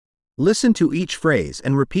Listen to each phrase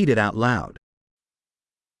and repeat it out loud.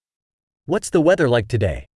 What's the weather like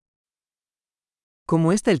today?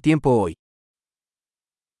 ¿Cómo está el tiempo hoy?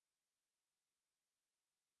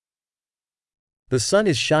 The sun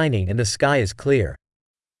is shining and the sky is clear.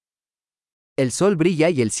 El sol brilla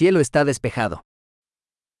y el cielo está despejado.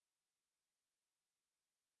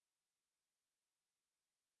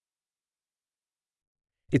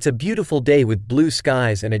 It's a beautiful day with blue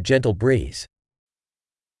skies and a gentle breeze.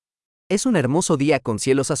 Es un hermoso día con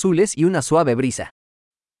cielos azules y una suave brisa.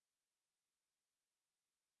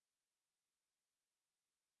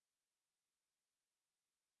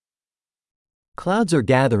 Clouds are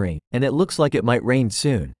gathering, and it looks like it might rain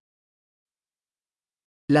soon.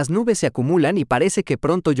 Las nubes se acumulan y parece que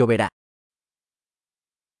pronto lloverá.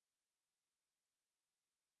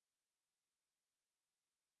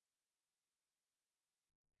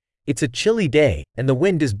 It's a chilly day, and the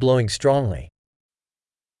wind is blowing strongly.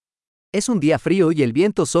 Es un día frío y el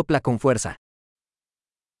viento sopla con fuerza.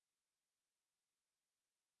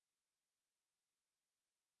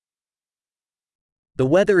 The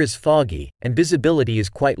weather is foggy, and visibility is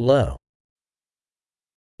quite low.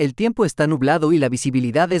 El tiempo está nublado y la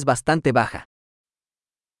visibilidad es bastante baja.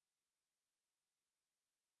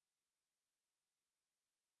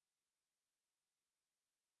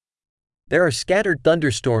 There are scattered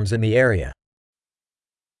thunderstorms in the area.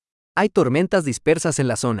 Hay tormentas dispersas en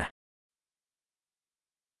la zona.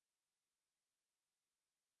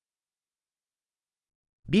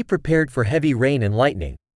 Be prepared for heavy rain and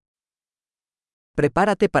lightning.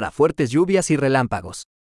 Prepárate para fuertes lluvias y relámpagos.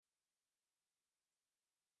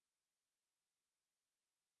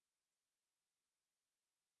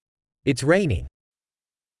 It's raining.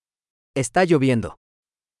 Está lloviendo.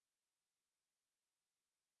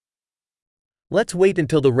 Let's wait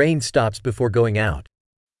until the rain stops before going out.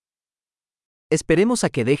 Esperemos a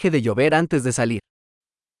que deje de llover antes de salir.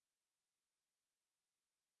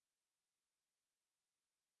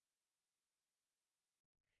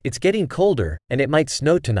 It's getting colder, and it might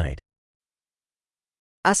snow tonight.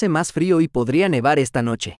 Hace más frío y podría nevar esta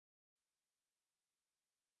noche.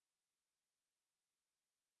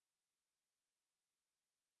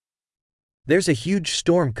 There's a huge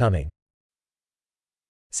storm coming.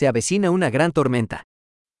 Se avecina una gran tormenta.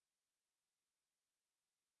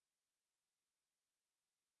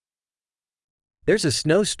 There's a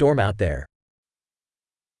snowstorm out there.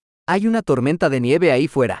 Hay una tormenta de nieve ahí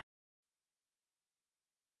fuera.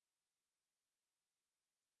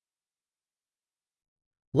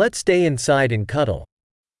 Let's stay inside and cuddle.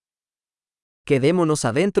 Quedémonos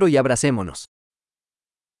adentro y abracémonos.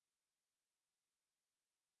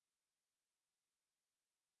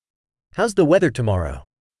 How's the weather tomorrow?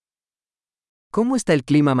 ¿Cómo está el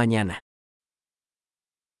clima mañana?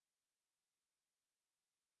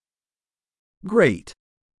 Great!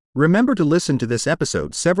 Remember to listen to this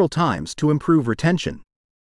episode several times to improve retention.